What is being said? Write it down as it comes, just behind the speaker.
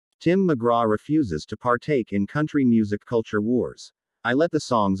Tim McGraw refuses to partake in country music culture wars. I let the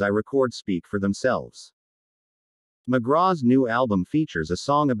songs I record speak for themselves. McGraw's new album features a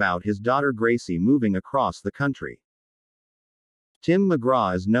song about his daughter Gracie moving across the country. Tim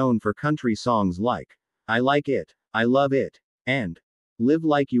McGraw is known for country songs like I Like It, I Love It, and Live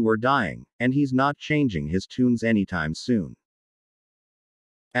Like You Were Dying, and he's not changing his tunes anytime soon.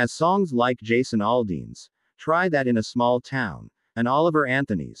 As songs like Jason Aldean's Try That in a Small Town, and Oliver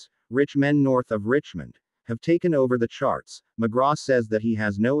Anthony's Rich Men North of Richmond have taken over the charts, McGraw says that he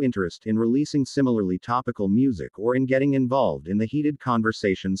has no interest in releasing similarly topical music or in getting involved in the heated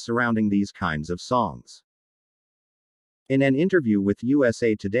conversations surrounding these kinds of songs. In an interview with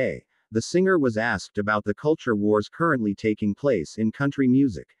USA Today, the singer was asked about the culture wars currently taking place in country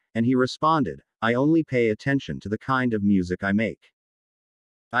music, and he responded, I only pay attention to the kind of music I make.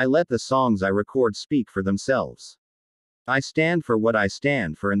 I let the songs I record speak for themselves. I stand for what I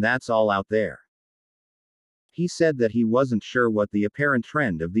stand for, and that's all out there. He said that he wasn't sure what the apparent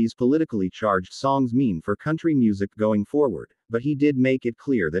trend of these politically charged songs mean for country music going forward, but he did make it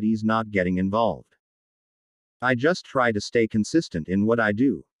clear that he's not getting involved. I just try to stay consistent in what I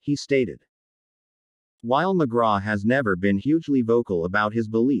do, he stated. While McGraw has never been hugely vocal about his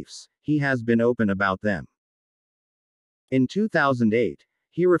beliefs, he has been open about them. In 2008,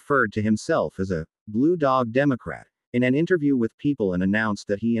 he referred to himself as a blue dog Democrat in an interview with People and announced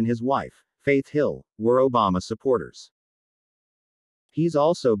that he and his wife, Faith Hill, were Obama supporters. He's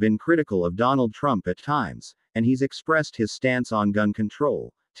also been critical of Donald Trump at times, and he's expressed his stance on gun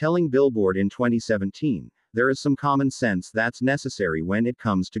control, telling Billboard in 2017, there is some common sense that's necessary when it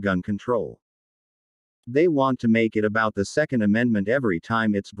comes to gun control. They want to make it about the Second Amendment every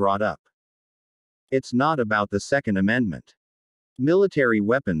time it's brought up. It's not about the Second Amendment. Military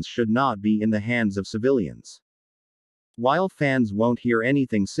weapons should not be in the hands of civilians. While fans won't hear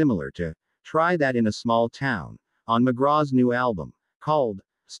anything similar to Try That in a Small Town on McGraw's new album, called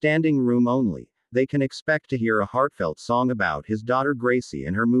Standing Room Only, they can expect to hear a heartfelt song about his daughter Gracie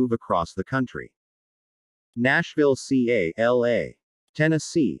and her move across the country. Nashville, CA,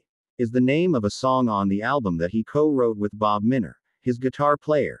 Tennessee, is the name of a song on the album that he co-wrote with Bob Minner, his guitar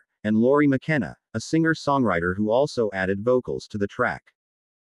player, and Lori McKenna, a singer-songwriter who also added vocals to the track.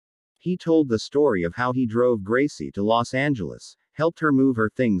 He told the story of how he drove Gracie to Los Angeles, helped her move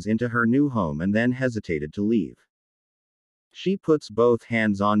her things into her new home, and then hesitated to leave. She puts both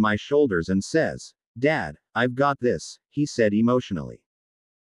hands on my shoulders and says, Dad, I've got this, he said emotionally.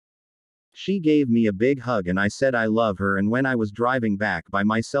 She gave me a big hug and I said I love her, and when I was driving back by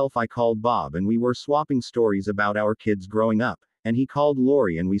myself I called Bob and we were swapping stories about our kids growing up, and he called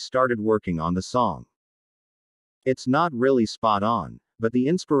Lori and we started working on the song. It's not really spot on, but the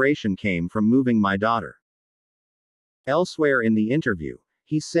inspiration came from moving my daughter. Elsewhere in the interview,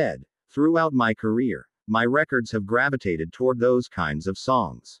 he said, throughout my career, my records have gravitated toward those kinds of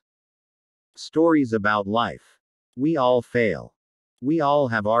songs. Stories about life. We all fail. We all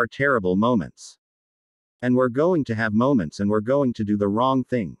have our terrible moments. And we're going to have moments, and we're going to do the wrong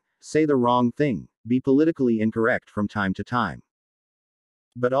thing, say the wrong thing, be politically incorrect from time to time.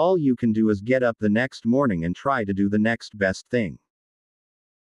 But all you can do is get up the next morning and try to do the next best thing.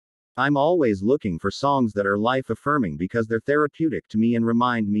 I'm always looking for songs that are life-affirming because they're therapeutic to me and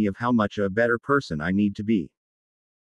remind me of how much a better person I need to be.